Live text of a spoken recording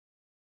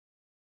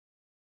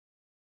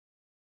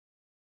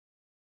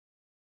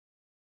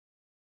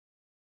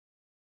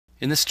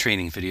In this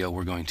training video,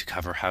 we're going to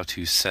cover how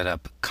to set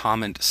up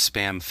comment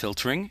spam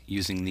filtering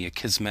using the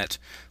Akismet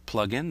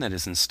plugin that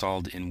is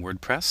installed in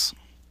WordPress.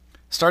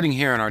 Starting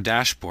here on our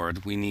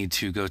dashboard, we need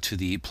to go to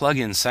the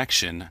plugin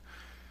section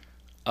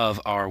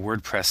of our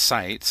WordPress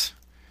site,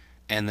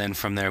 and then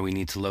from there we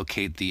need to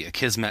locate the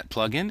Akismet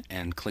plugin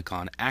and click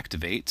on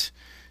Activate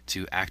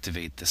to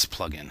activate this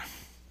plugin.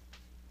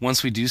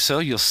 Once we do so,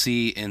 you'll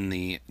see in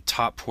the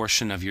top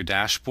portion of your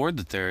dashboard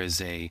that there is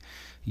a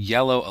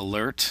yellow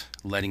alert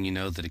letting you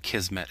know that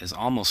Akismet is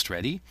almost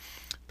ready,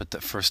 but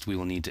that first we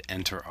will need to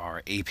enter our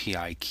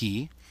API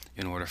key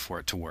in order for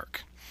it to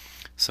work.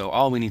 So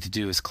all we need to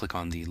do is click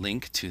on the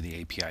link to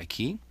the API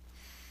key.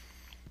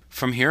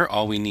 From here,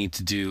 all we need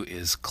to do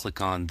is click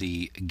on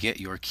the Get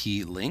Your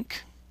Key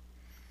link.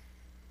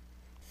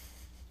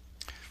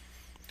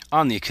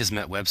 On the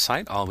Akismet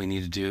website, all we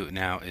need to do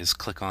now is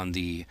click on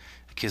the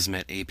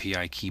Akismet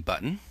API key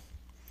button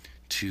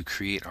to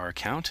create our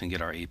account and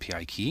get our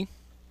API key.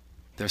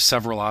 There are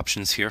several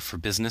options here for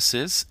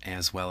businesses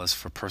as well as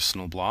for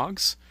personal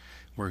blogs.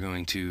 We're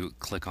going to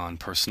click on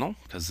personal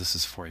because this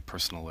is for a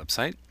personal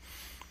website.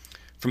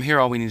 From here,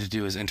 all we need to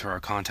do is enter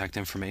our contact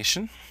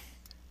information.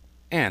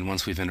 And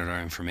once we've entered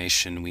our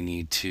information, we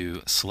need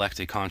to select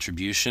a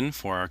contribution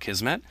for our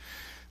Akismet.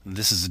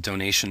 This is a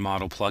donation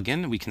model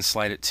plugin. We can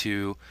slide it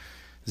to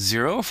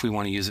 0 if we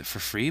want to use it for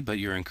free, but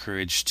you're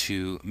encouraged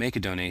to make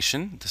a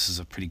donation. This is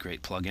a pretty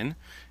great plugin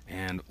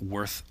and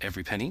worth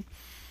every penny.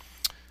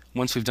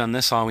 Once we've done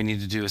this, all we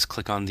need to do is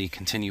click on the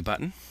Continue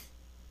button.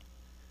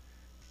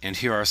 And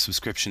here our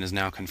subscription is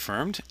now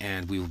confirmed,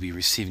 and we will be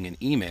receiving an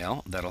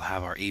email that'll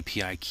have our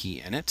API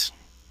key in it.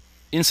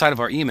 Inside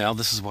of our email,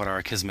 this is what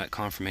our Akismet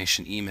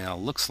confirmation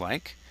email looks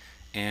like.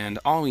 And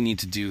all we need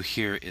to do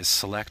here is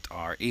select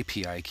our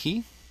API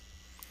key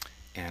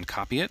and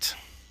copy it.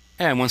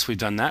 And once we've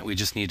done that, we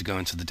just need to go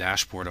into the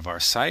dashboard of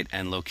our site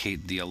and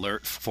locate the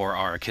alert for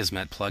our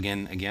Akismet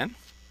plugin again.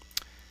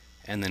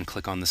 And then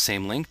click on the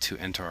same link to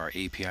enter our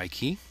API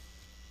key.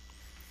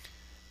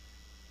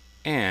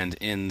 And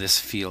in this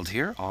field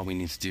here, all we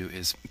need to do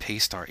is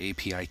paste our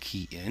API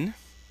key in.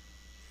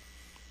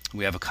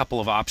 We have a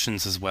couple of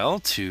options as well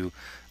to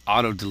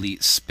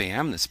auto-delete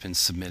spam that's been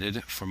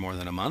submitted for more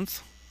than a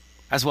month,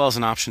 as well as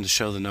an option to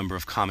show the number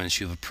of comments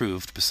you've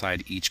approved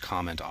beside each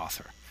comment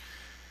author.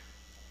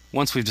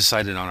 Once we've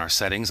decided on our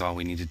settings, all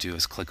we need to do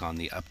is click on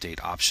the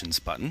Update Options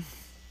button.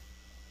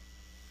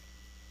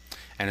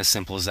 And as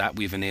simple as that,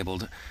 we've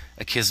enabled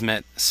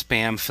Akismet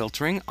spam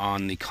filtering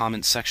on the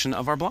comments section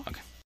of our blog.